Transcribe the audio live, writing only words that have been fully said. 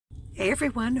Hey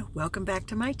everyone, welcome back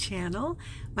to my channel.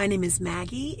 My name is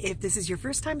Maggie. If this is your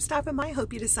first time stopping by, I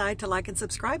hope you decide to like and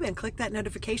subscribe and click that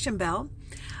notification bell.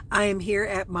 I am here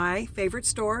at my favorite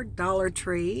store, Dollar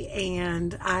Tree,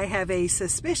 and I have a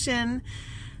suspicion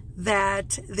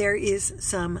that there is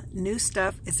some new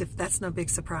stuff, as if that's no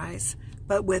big surprise.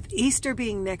 But with Easter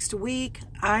being next week,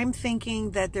 I'm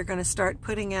thinking that they're going to start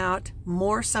putting out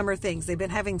more summer things. They've been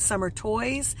having summer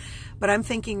toys, but I'm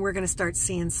thinking we're going to start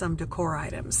seeing some decor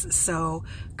items. So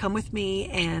come with me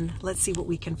and let's see what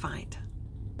we can find.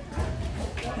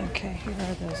 Okay, here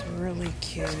are those really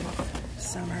cute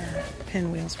summer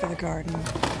pinwheels for the garden.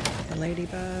 The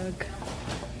ladybug,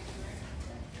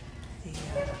 the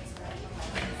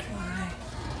butterfly,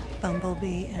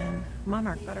 bumblebee, and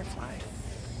monarch butterfly.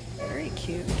 Very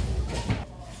cute.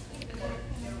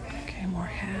 Okay, more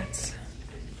hats.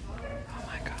 Oh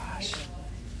my gosh.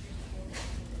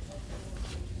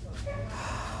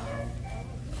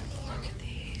 Look at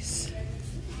these.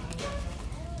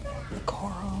 The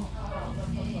coral.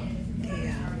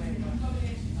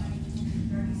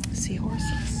 The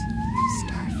seahorses.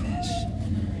 Starfish.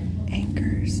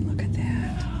 Anchors. Look at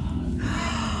that.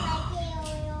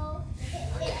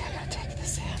 Okay, I gotta take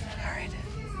this in. All right.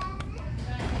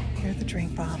 Here are the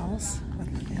drink bottles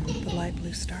and the light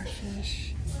blue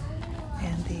starfish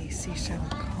and the seashell.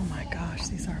 Oh my gosh,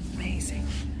 these are amazing.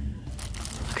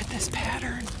 Look at this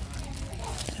pattern.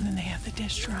 And then they have the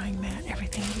dish drying mat,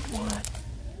 everything you'd want.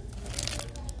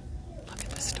 Look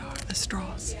at the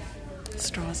straws. The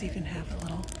straws even have a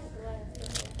little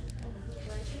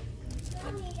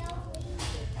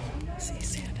sea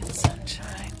sand and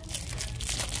sunshine.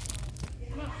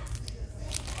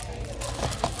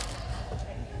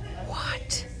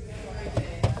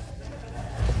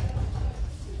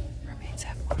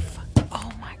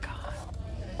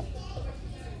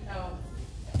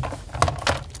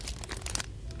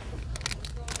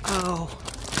 Oh,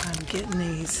 I'm getting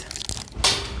these.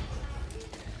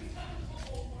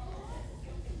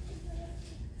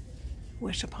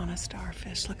 Wish upon a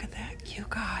starfish. Look at that. You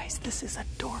guys, this is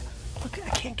adorable. Look, I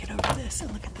can't get over this.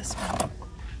 And look at this one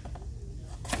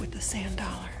with the sand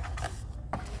dollar.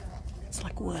 It's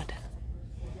like wood.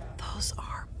 Those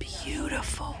are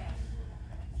beautiful.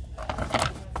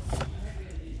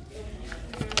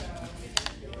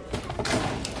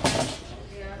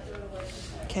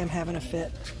 Okay, I'm having a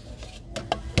fit.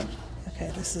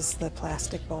 Okay, this is the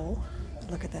plastic bowl.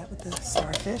 Look at that with the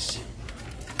starfish.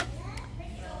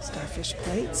 Starfish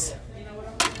plates.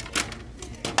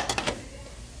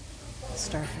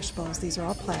 Starfish bowls. These are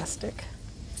all plastic.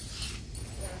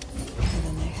 And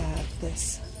then they have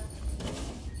this.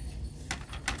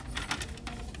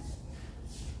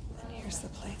 And here's the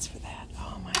plates for that.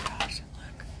 Oh my gosh,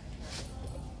 look.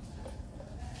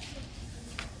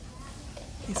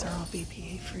 These are all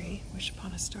BPA free. Wish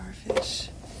upon a starfish.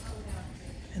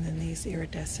 And then these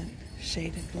iridescent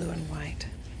shaded blue and white.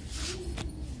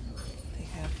 They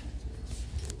have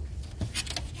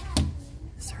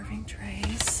serving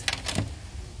trays.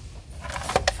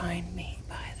 Find me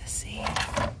by the sea.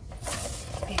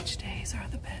 Beach days are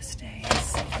the best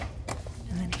days.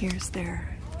 And then here's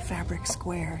their fabric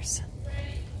squares.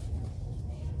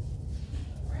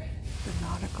 The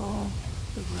nautical,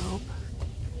 the rope.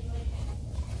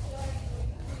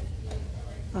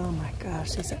 Oh my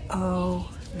gosh, these are, oh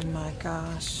my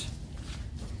gosh.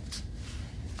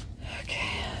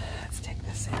 Okay, let's take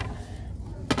this in.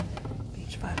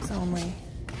 Beach vibes only.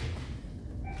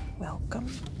 Welcome.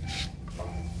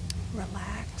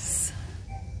 Relax.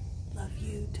 Love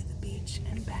you to the beach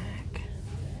and back.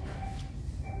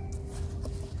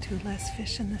 2 less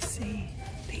fish in the sea.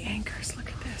 The anchors,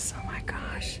 look at this, oh my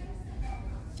gosh.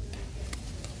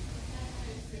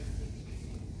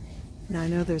 Now I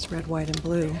know there's red, white, and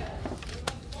blue.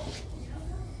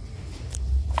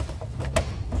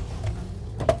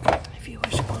 If you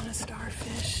wish upon a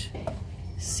starfish,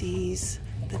 seize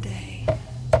the day.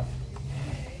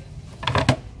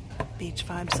 Beach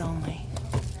vibes only.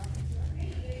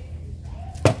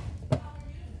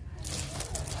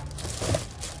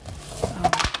 Oh my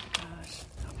gosh,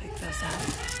 I'll pick those up.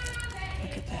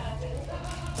 Look at that.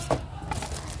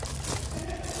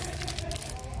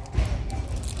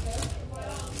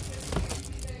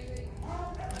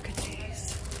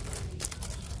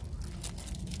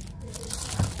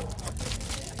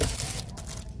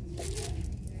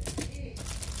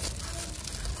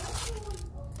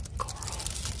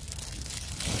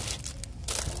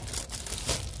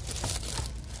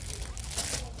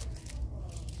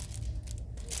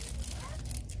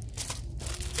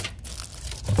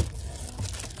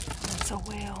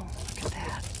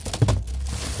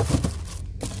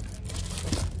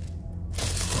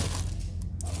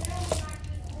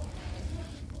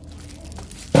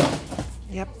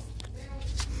 Yep.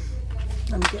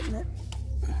 I'm getting it.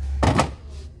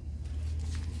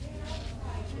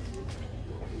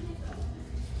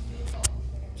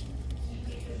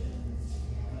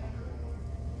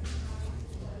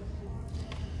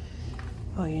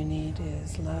 All you need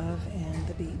is love and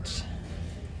the beach.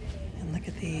 And look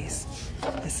at these.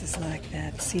 This is like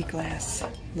that sea glass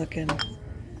looking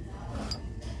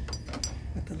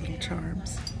with the little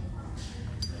charms.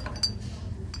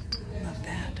 Love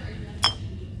that.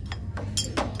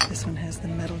 This one has the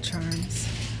metal charms,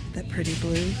 that pretty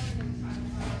blue.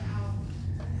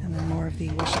 And then more of the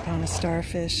Wish Upon a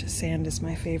Starfish. Sand is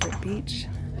my favorite beach.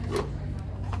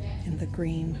 In the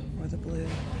green or the blue.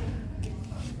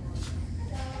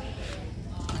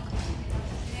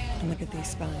 And look at these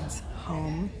spines.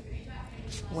 Home,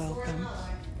 welcome.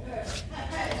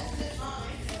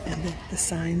 And the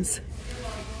signs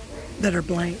that are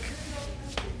blank.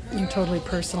 You can totally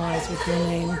personalize with your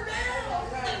name.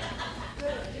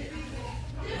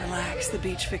 Relax, the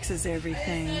beach fixes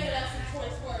everything.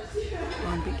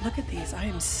 Look at these. I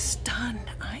am stunned.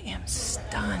 I am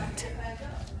stunned.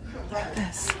 Look at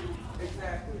this.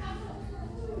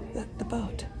 The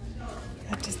boat.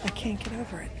 I can't get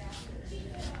over it.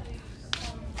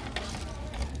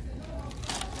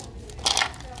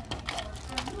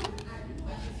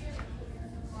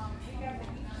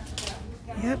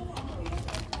 Yep.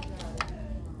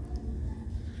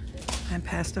 I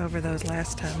passed over those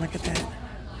last time. Look at that.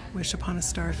 Wish Upon a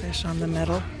Starfish on the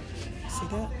metal. See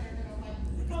that? Look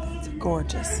at that. It's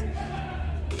gorgeous.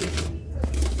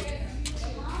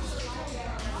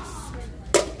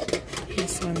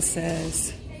 This one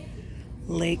says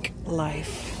Lake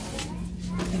Life.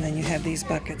 And then you have these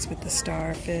buckets with the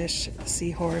starfish, the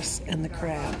seahorse, and the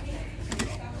crab.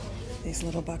 These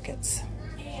little buckets.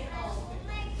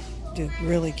 Do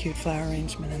really cute flower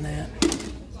arrangement in that.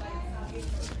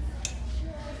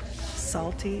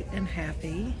 Salty and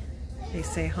happy. They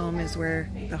say home is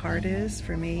where the heart is.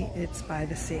 For me, it's by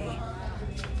the sea.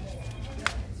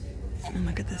 And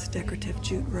look at this decorative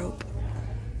jute rope.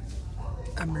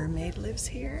 A mermaid lives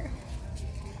here.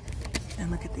 And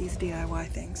look at these DIY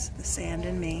things. The sand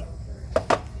and me.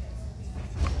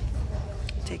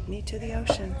 Take me to the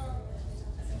ocean.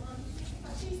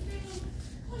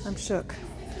 I'm shook.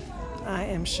 I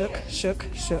am shook, shook,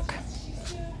 shook.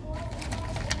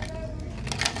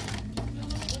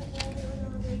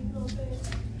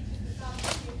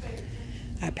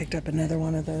 I picked up another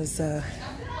one of those. Oh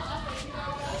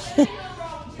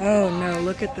no,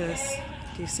 look at this.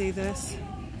 Do you see this?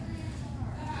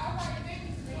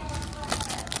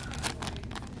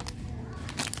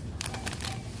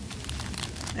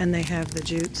 And they have the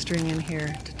jute string in here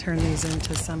to turn these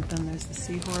into something. There's the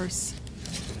seahorse.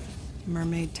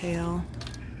 Mermaid tail.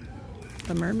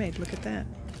 The mermaid, look at that.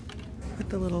 With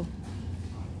the little...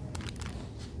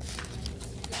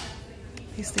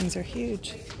 These things are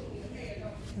huge.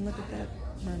 And look at that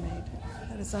mermaid.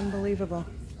 That is unbelievable.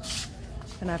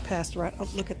 And I passed right... Oh,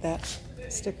 look at that.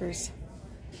 Stickers.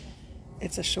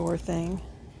 It's a shore thing.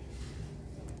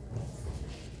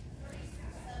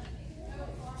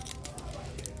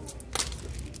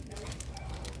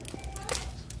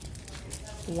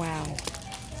 Wow.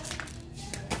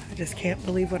 I just can't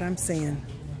believe what I'm seeing.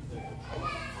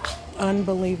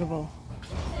 Unbelievable.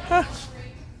 Huh.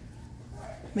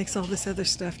 Makes all this other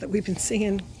stuff that we've been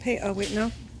seeing. Hey, oh wait,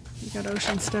 no. You got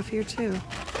ocean stuff here too.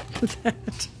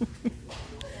 That.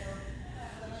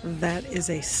 That is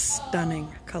a stunning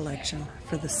collection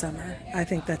for the summer. I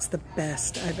think that's the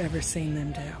best I've ever seen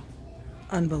them do.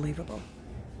 Unbelievable.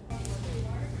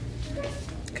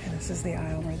 Okay, this is the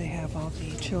aisle where they have all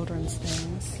the children's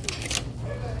things.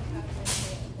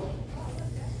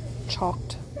 Chalk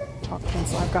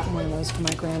pencil. I've gotten one of those for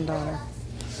my granddaughter.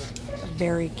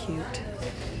 Very cute.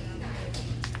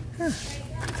 Huh.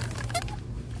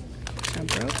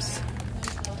 Jump ropes.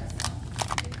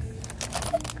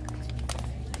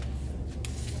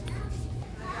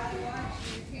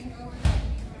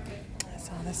 I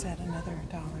saw this at another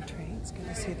Dollar Tree. It's good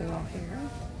to see they're all here.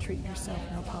 Treat Yourself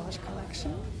No Polish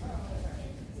collection.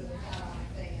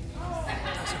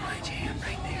 Those are my jam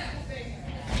right there.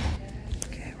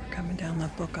 Okay, we're coming down the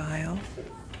book aisle.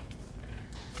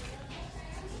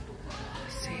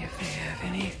 See if they have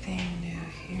anything new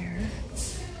here.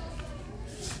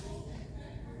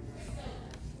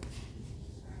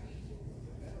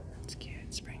 It's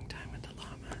cute. Springtime with the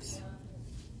llamas.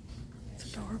 It's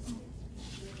adorable.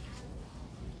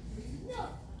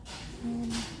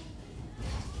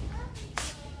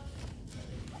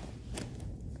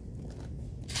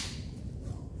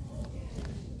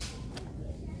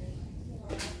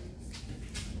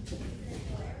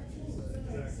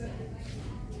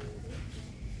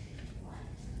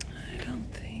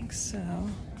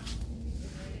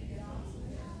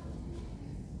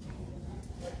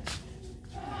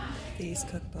 These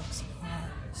cookbooks are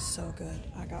so good.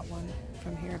 I got one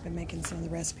from here. I've been making some of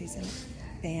the recipes in it.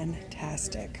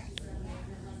 Fantastic.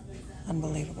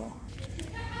 Unbelievable.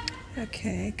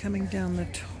 Okay, coming down the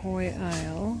toy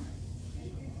aisle.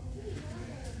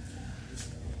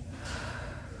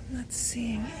 Not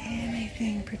seeing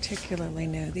anything particularly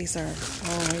new. These are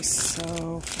always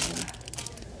so fun.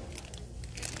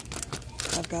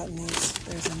 I've gotten these.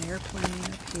 There's an airplane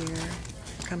up here.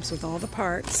 It comes with all the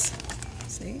parts.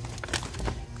 See?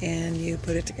 And you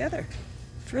put it together.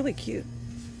 It's really cute.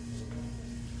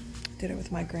 Did it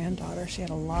with my granddaughter. She had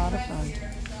a lot of fun.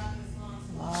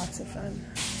 Lots of fun.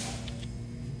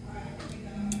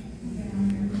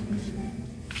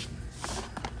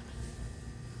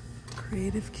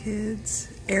 Creative Kids.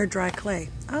 Air dry clay.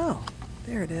 Oh,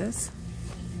 there it is.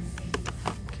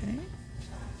 Okay.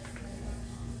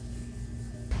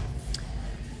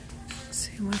 Let's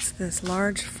see, what's this?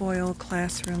 Large foil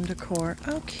classroom decor.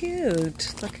 Oh, cute.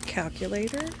 It's like a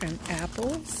calculator and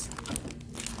apples.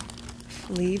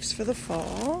 Leaves for the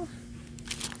fall.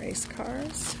 Race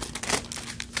cars.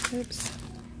 Oops.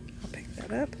 I'll pick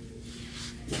that up.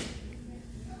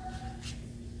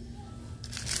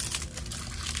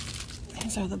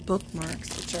 These are the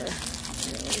bookmarks, which are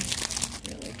really,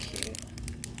 really cute.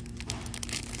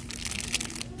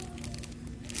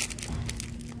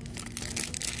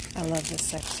 I love this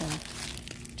section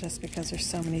just because there's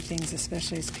so many things,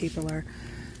 especially as people are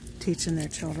teaching their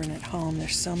children at home.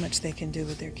 There's so much they can do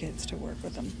with their kids to work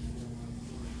with them.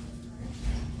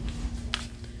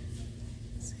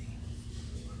 Let's see.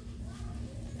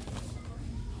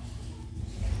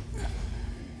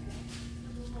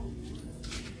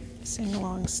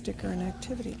 Sing-along sticker and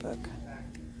activity book.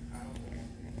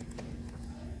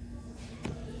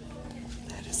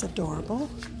 That is adorable.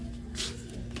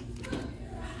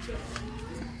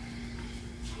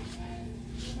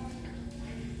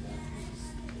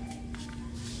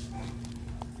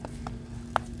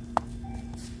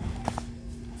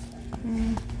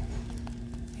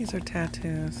 These are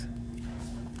tattoos.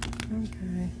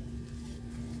 Okay.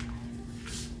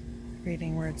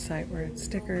 Reading word, sight word,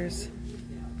 stickers.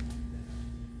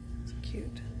 It's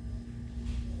cute.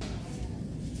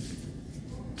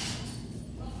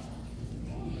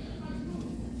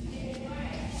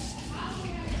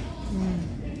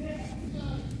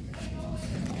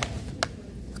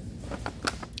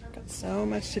 Got so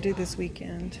much to do this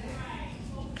weekend.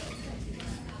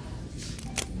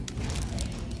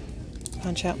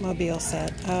 Punch Out Mobile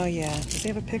set. Oh yeah. Does he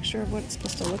have a picture of what it's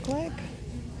supposed to look like?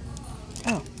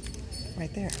 Oh,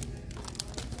 right there.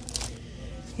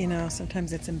 You know,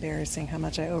 sometimes it's embarrassing how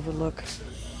much I overlook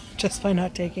just by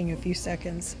not taking a few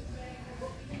seconds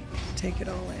to take it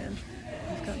all in.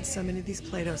 I've gotten so many of these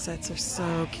Play-Doh sets. Are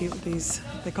so cute. These,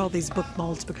 they call these book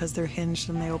molds because they're hinged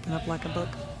and they open up like a book.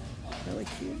 Really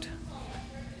cute.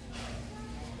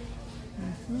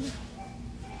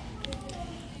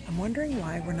 I'm wondering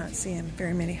why we're not seeing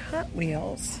very many Hot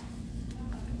Wheels.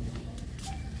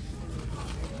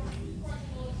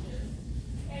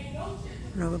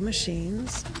 Robo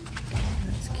machines.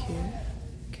 That's cute.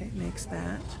 Okay, it makes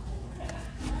that.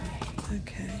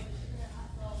 Okay.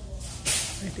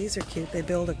 Right, these are cute. They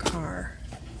build a car.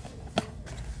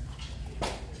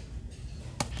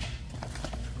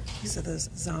 These are those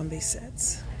zombie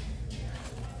sets.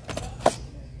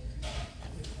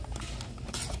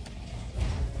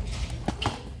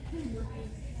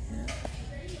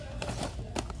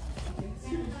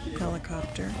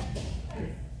 Helicopter.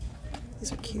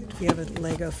 These are cute if you have a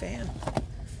Lego fan.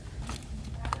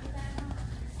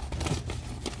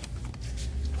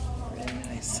 Really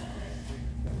nice.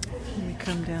 Let me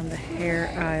come down the hair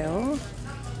aisle.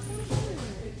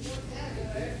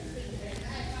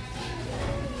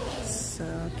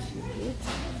 So cute.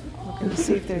 Looking to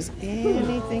see if there's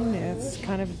anything new. It's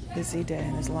kind of a busy day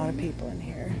and there's a lot of people in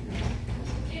here.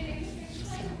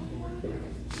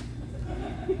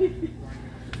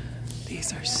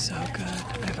 These are so good.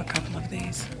 I have a couple of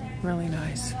these. Really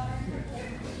nice.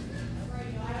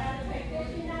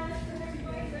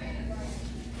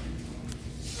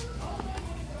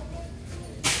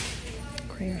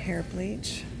 Cream hair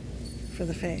bleach for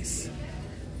the face.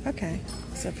 Okay,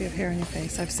 so if you have hair on your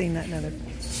face, I've seen that in other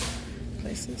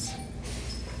places.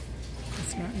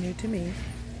 It's not new to me.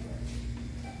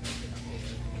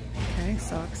 Okay,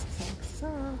 socks, socks,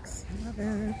 socks. Love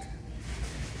it.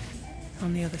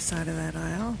 On the other side of that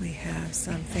aisle, we have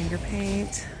some finger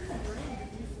paint.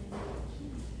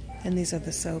 And these are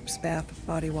the soaps, bath,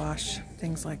 body wash,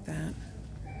 things like that.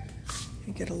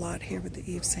 You get a lot here with the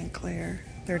Yves St. Clair.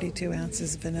 32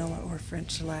 ounces vanilla or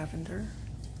French lavender.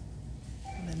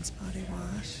 Men's body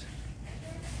wash.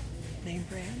 Name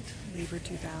brand, Lever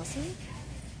 2000.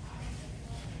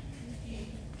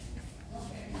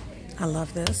 I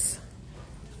love this.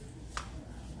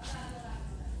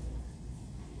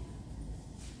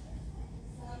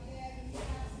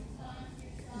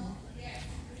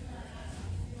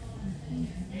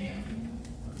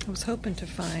 I was hoping to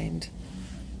find,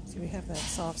 see, we have that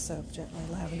soft soap, Gently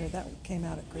Lavender, that came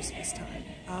out at Christmas time.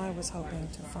 I was hoping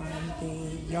to find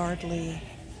the Yardley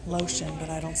lotion, but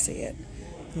I don't see it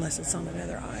unless it's on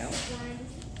another aisle.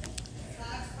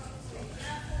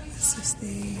 This is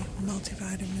the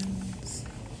multivitamins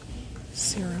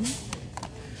serum.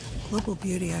 Global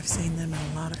Beauty, I've seen them in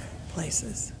a lot of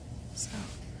places, so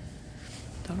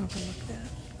don't overlook that.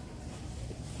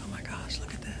 Oh my gosh,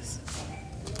 look at this.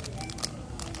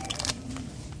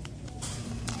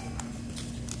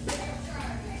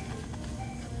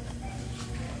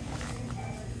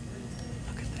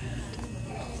 Look at that.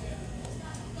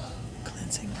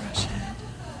 Cleansing brush head.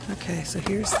 Okay, so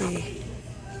here's the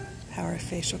Power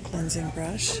Facial Cleansing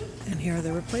Brush, and here are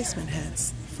the replacement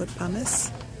heads. Foot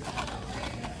pumice,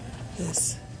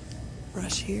 this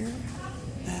brush here,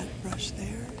 that brush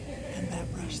there, and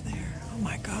that brush there. Oh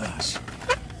my gosh.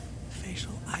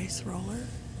 Facial ice roller.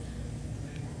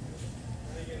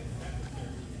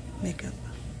 Makeup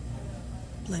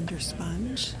blender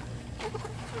sponge.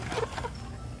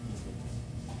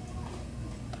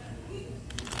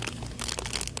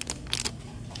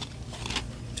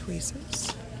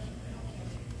 Tweezers.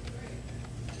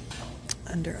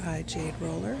 Under eye jade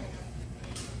roller.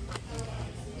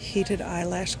 Heated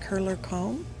eyelash curler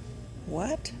comb.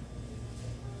 What?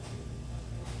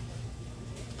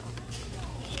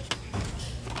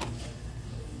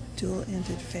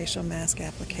 Dual-ended facial mask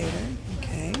applicator.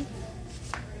 Okay.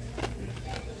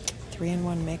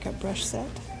 3-in-1 makeup brush set.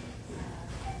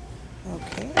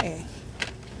 Okay.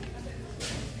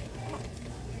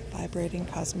 Vibrating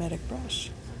cosmetic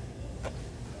brush.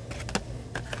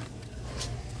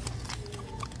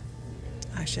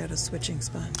 Eyeshadow switching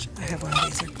sponge. I have one of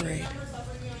these, are great.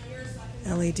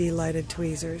 LED lighted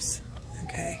tweezers.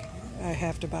 Okay, I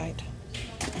have to bite.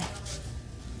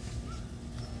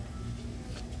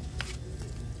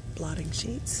 Blotting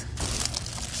sheets.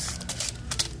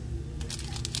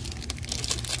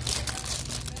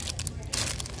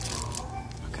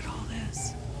 Look at all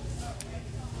this.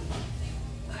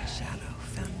 Eyeshadow,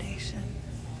 foundation,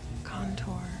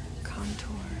 contour,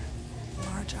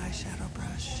 large eyeshadow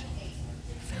brush,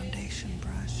 foundation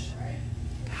brush,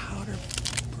 powder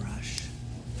brush,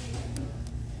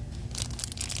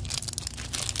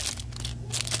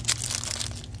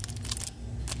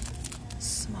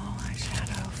 small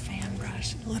eyeshadow, fan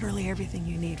brush, literally everything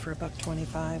you need for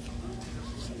 $1.25.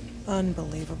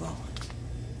 Unbelievable.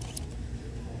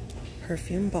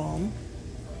 Perfume balm,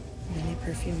 mini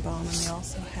perfume balm, and we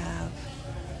also have,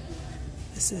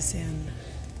 this is in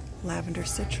lavender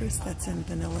citrus, that's in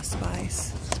vanilla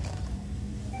spice.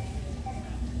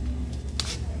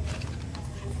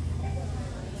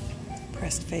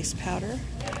 Pressed face powder,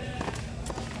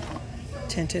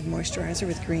 tinted moisturizer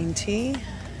with green tea,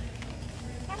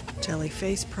 jelly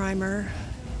face primer.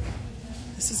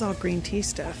 This is all green tea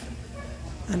stuff.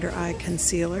 Under eye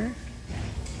concealer,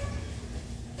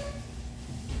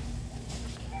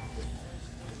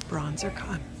 bronzer.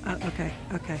 Okay,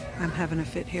 I'm having a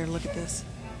fit here. Look at this.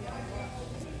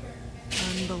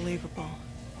 Unbelievable.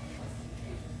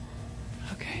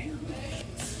 Okay.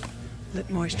 Lip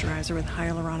moisturizer with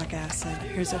hyaluronic acid.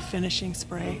 Here's a finishing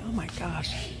spray. Oh my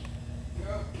gosh.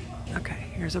 Okay,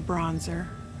 here's a bronzer.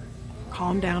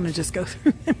 Calm down and just go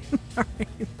through them. All right.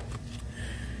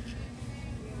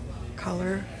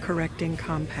 Color correcting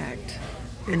compact,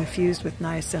 infused with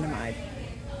niacinamide.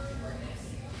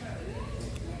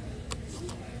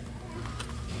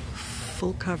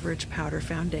 Full coverage powder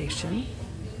foundation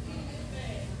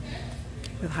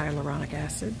with hyaluronic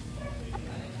acid.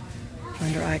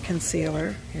 Under eye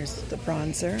concealer, here's the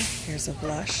bronzer, here's a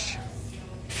blush.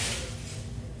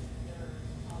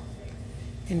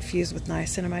 Infused with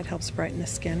niacinamide helps brighten the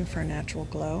skin for a natural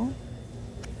glow.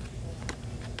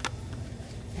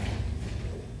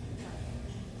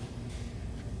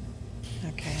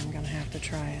 Okay, I'm gonna have to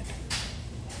try it.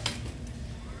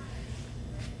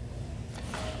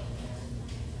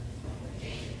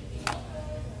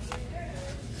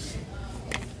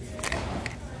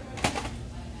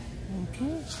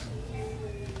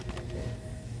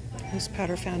 Loose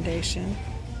powder foundation.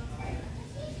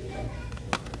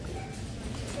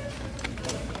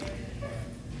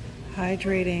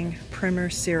 Hydrating primer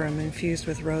serum infused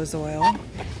with rose oil.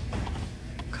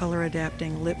 Color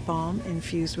adapting lip balm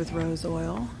infused with rose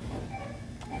oil.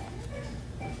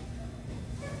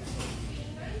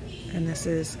 A And this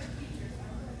is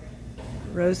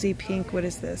rosy pink. What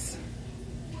is this?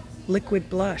 Liquid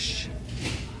blush.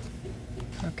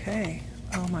 Okay.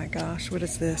 Oh my gosh, what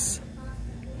is this?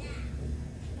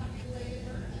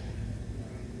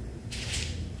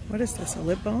 What is this, a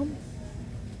lip balm?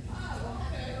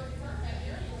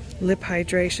 Lip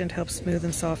hydration to help smooth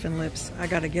and soften lips. I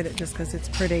gotta get it just because it's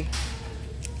pretty.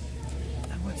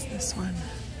 And what's this one?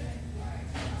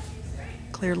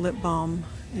 Clear lip balm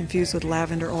infused with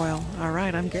lavender oil. All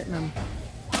right, I'm getting them.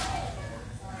 All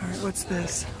right, what's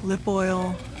this? Lip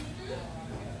oil,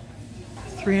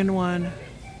 3-in-1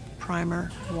 primer,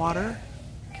 water.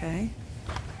 Okay.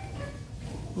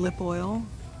 Lip oil,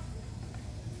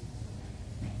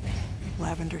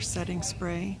 lavender setting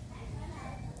spray,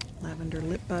 lavender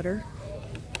lip butter,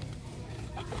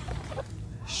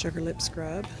 sugar lip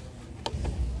scrub.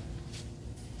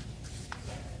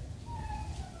 Oh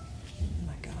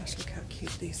my gosh, look how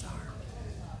cute these are.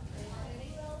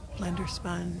 Blender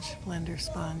sponge, blender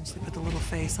sponge. They put the little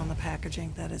face on the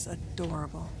packaging. That is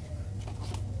adorable.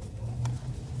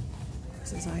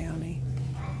 This is Ione.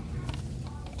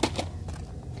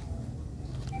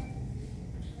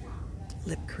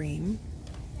 Lip cream.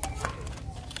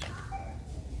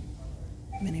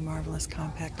 Mini Marvelous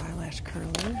Compact Eyelash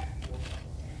Curler.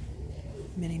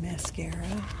 Mini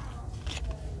Mascara.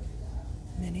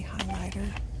 Mini Highlighter.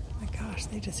 Oh my gosh,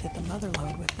 they just hit the mother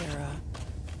load with their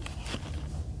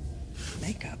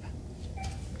makeup.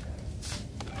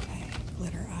 Okay,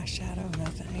 glitter eyeshadow, no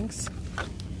thanks.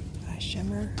 Eye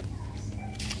shimmer.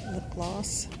 Lip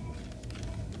gloss.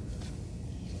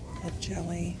 Lip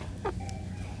jelly.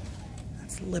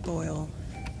 That's lip oil.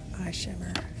 Eye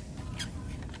shimmer.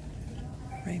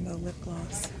 Rainbow lip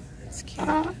gloss. That's cute.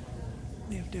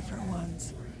 They have different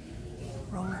ones.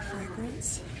 Roller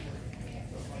fragrance.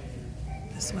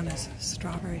 This one is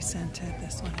strawberry scented.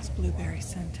 This one is blueberry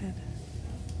scented.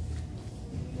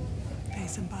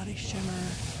 Face and Body Shimmer.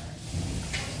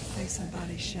 Face and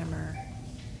Body Shimmer.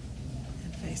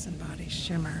 And Face and Body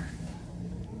Shimmer.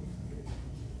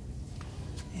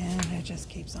 And it just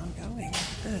keeps on going. Look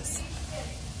at this.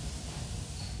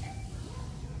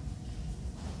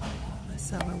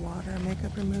 Micellar water,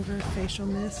 makeup remover, facial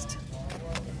mist.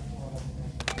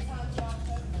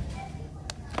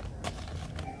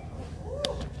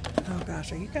 Oh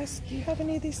gosh, are you guys, do you have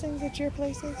any of these things at your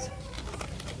places?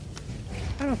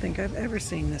 I don't think I've ever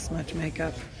seen this much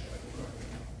makeup.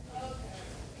 Oh,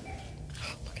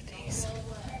 look at these.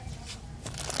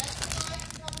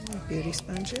 Beauty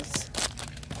sponges.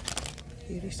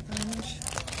 Beauty sponge.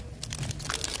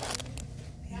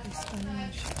 Beauty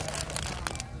sponge.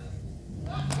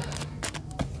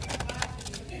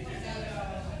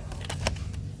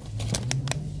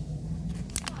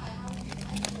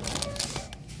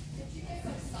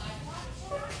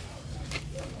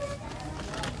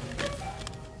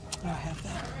 I have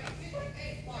that.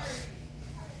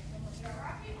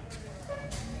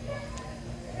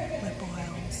 Lip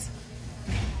oils.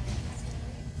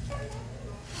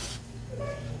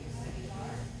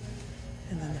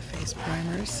 And then the face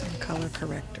primers and color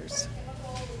correctors.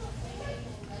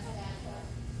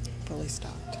 Fully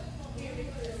stocked.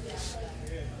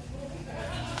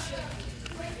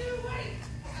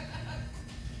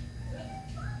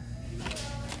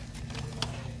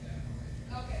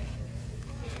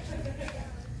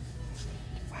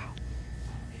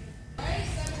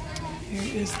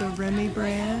 Here is the Remy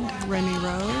brand, Remy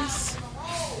Rose.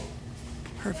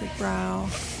 Perfect Brow.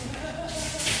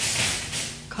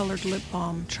 Colored Lip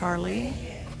Balm, Charlie.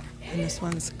 And this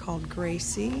one's called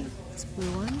Gracie, this blue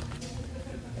one.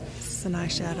 This is an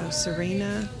eyeshadow,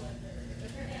 Serena.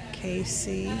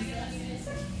 Casey.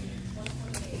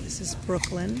 This is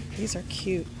Brooklyn. These are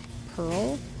cute.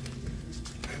 Pearl.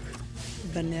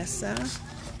 Vanessa.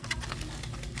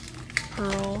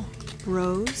 Pearl.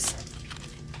 Rose.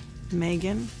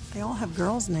 Megan. They all have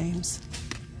girls' names.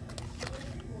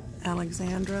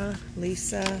 Alexandra,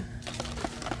 Lisa,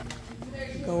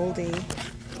 Goldie,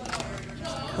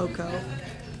 Coco.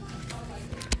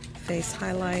 Face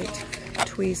highlight,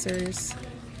 tweezers.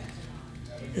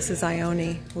 This is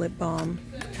Ione lip balm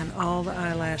and all the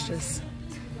eyelashes.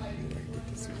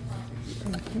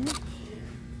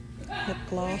 Lip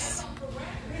gloss,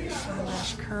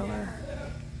 eyelash curler.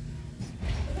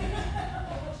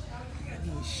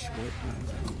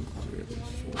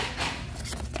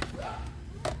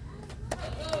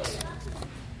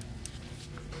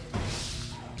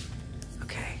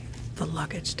 Okay, the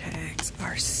luggage tags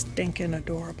are stinking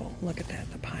adorable. Look at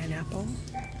that, the pineapple,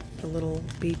 the little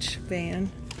beach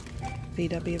van,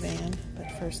 VW van,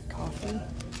 but first coffee.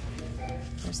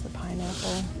 There's the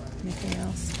pineapple. Anything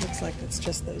else? Looks like it's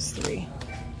just those three.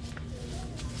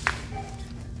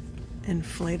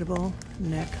 inflatable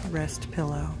neck rest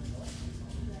pillow.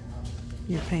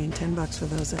 You're paying $10 for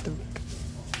those at the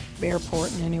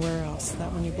airport and anywhere else.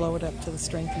 That one you blow it up to the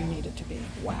strength you need it to be.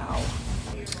 Wow.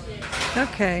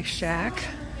 Okay, Shack.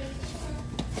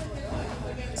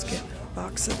 Let's get a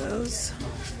box of those.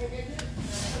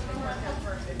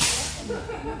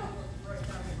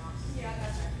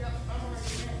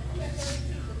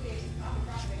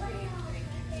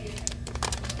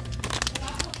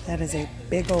 That is a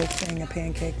big old thing of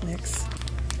pancake mix.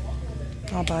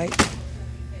 I'll bite.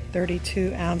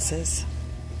 32 ounces.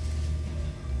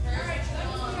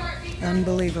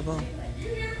 Unbelievable.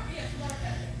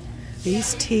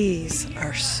 These teas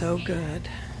are so good.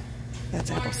 That's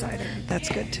apple cider. That's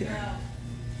good too.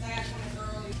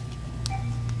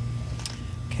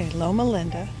 Okay, Loma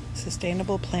Linda,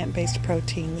 sustainable plant-based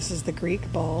protein. This is the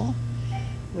Greek bowl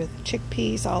with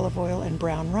chickpeas, olive oil, and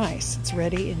brown rice. It's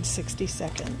ready in 60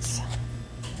 seconds.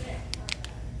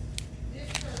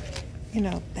 You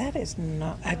know, that is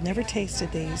not, I've never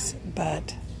tasted these,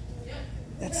 but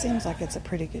that seems like it's a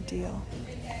pretty good deal.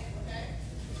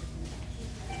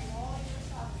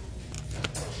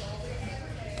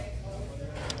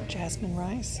 Jasmine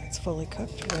rice, it's fully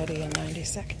cooked, ready in 90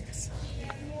 seconds.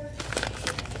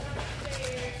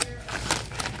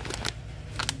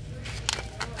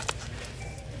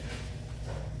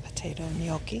 Potato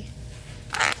gnocchi.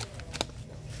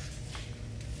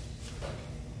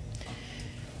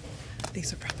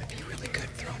 These would probably be really good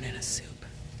thrown in a soup.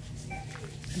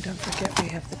 And don't forget we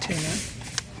have the tuna,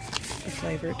 the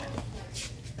flavored.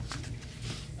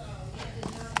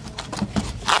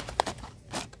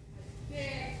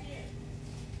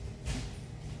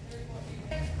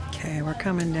 Okay, we're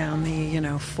coming down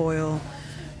the, foil.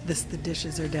 The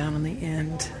dishes are down on the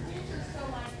end.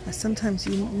 Sometimes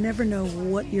you never know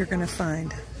what you're going to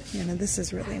find. This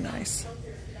is really nice.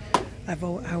 I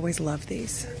always love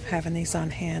these, having these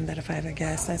on hand, that if I have a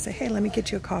guest, I say, hey, let me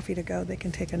get you a coffee to go. They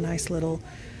can take a nice little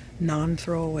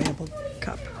non-throwawayable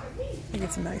cup. I think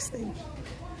it's a nice thing.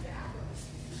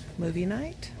 Movie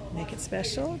night, make it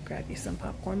special. Grab you some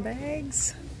popcorn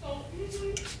bags.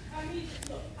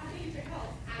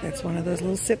 That's one of those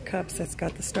little sip cups that's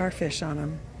got the starfish on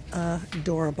them.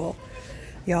 Adorable.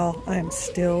 Y'all, I am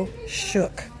still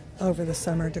shook over the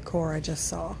summer decor I just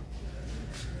saw.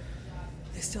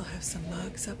 They still have some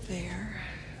mugs up there,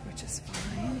 which is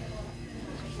fine.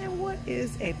 And what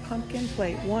is a pumpkin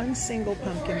plate, one single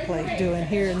pumpkin plate, doing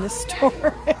here in this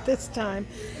store at this time?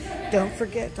 Don't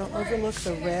forget, don't overlook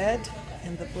the red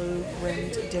and the blue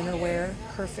ringed dinnerware.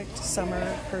 Perfect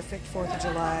summer, perfect 4th of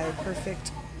July,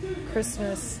 perfect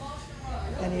Christmas,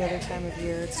 any other time of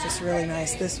year. It's just really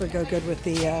nice. This would go good with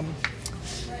the,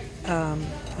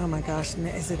 oh my gosh,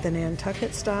 is it the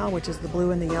Nantucket style, which is the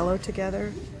blue and the yellow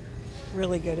together?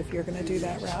 Really good if you're going to do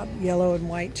that route. Yellow and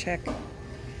white check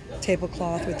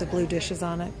tablecloth with the blue dishes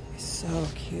on it. So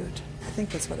cute. I think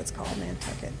that's what it's called,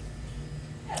 Nantucket.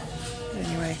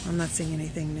 Anyway, I'm not seeing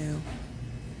anything new.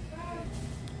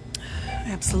 I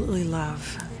absolutely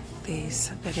love these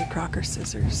Betty Crocker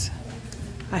scissors.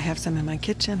 I have some in my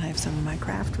kitchen. I have some in my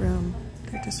craft room.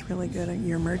 They're just really good.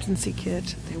 Your emergency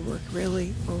kit, they work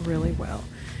really, really well.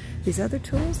 These other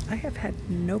tools, I have had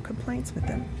no complaints with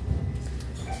them.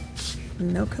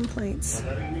 No complaints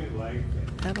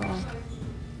at all.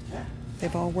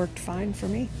 They've all worked fine for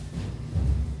me.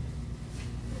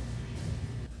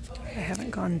 I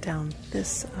haven't gone down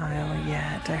this aisle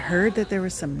yet. I heard that there were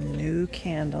some new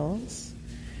candles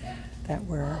that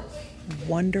were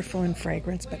wonderful in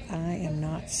fragrance, but I am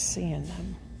not seeing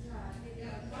them.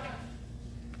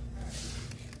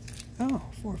 Oh,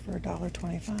 four for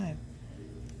 $1.25.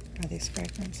 Are these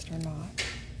fragranced or not?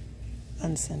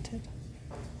 Unscented.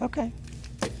 Okay.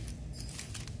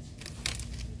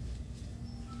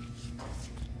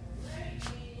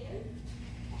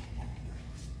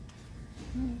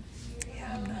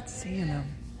 Yeah, I'm not seeing them.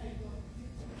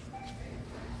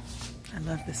 I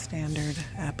love the standard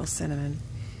apple cinnamon.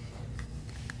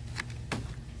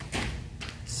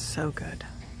 So good.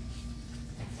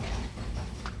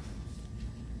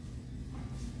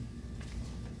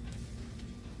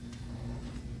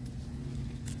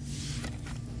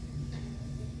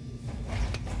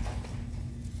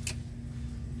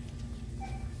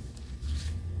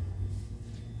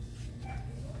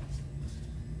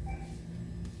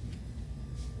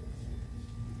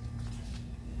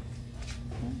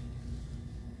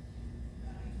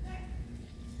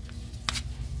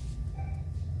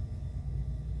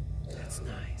 That's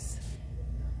nice.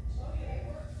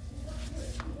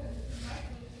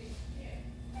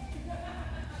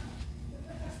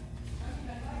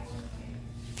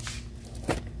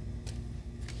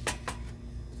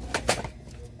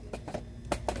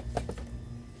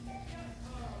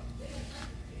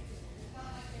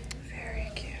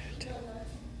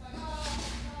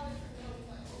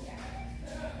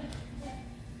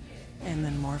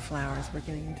 more flowers. We're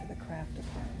getting into the craft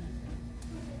department.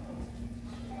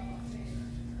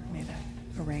 I made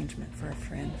an arrangement for a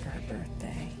friend for her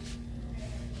birthday.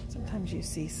 Sometimes you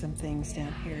see some things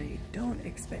down here you don't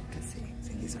expect to see.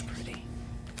 See, these are pretty.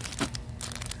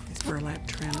 These burlap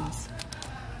trims.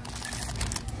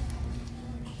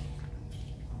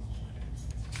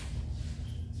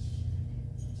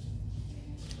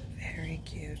 Very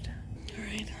cute. All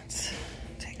right, let's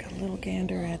take a little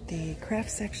gander at the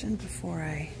craft section before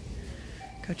I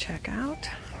go check out.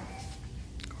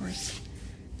 Of course,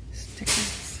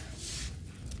 stickers.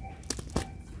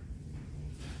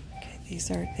 Okay,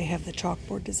 they have the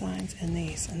chalkboard designs and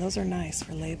these, and those are nice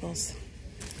for labels.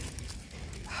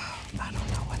 Oh, I don't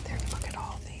know what they're, look at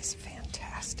all these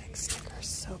fantastic stickers.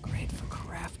 So great for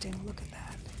crafting. Look at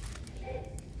that.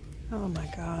 Oh my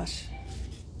gosh.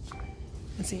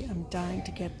 And see, I'm dying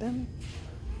to get them,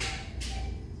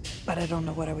 but I don't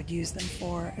know what I would use them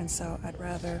for, and so I'd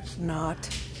rather not.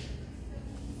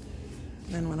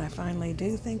 Then when I finally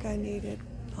do think I need it,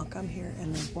 I'll come here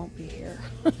and they won't be here.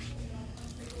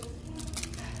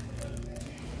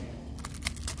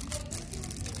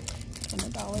 And the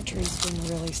Dollar Tree's been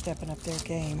really stepping up their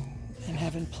game and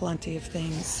having plenty of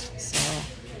things, so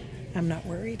I'm not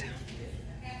worried.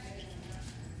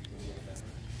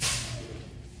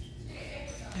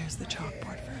 There's the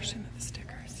chalkboard version of the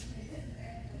stickers.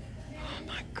 Oh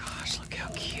my gosh, look how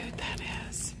cute that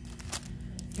is.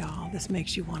 Y'all, this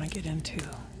makes you want to get into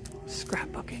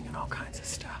scrapbooking and all kinds of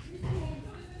stuff.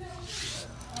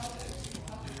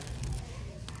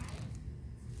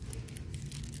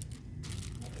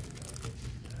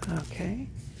 Okay.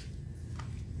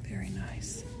 Very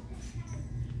nice.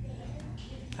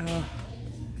 Oh,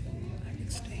 I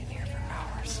could stay in here for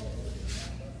hours.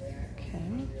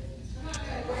 Okay.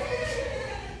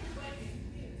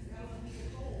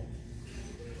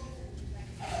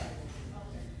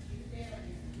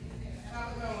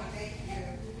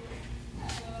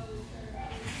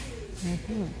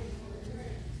 Mm-hmm.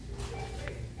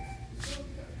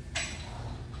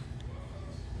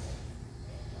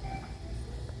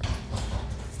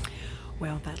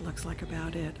 Well, that looks like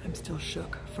about it. I'm still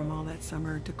shook from all that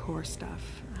summer decor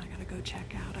stuff. I gotta go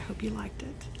check out. I hope you liked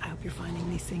it. I hope you're finding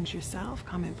these things yourself.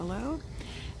 Comment below.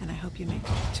 And I hope you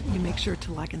make sure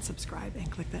to like and subscribe and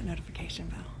click that notification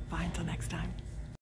bell. Bye until next time.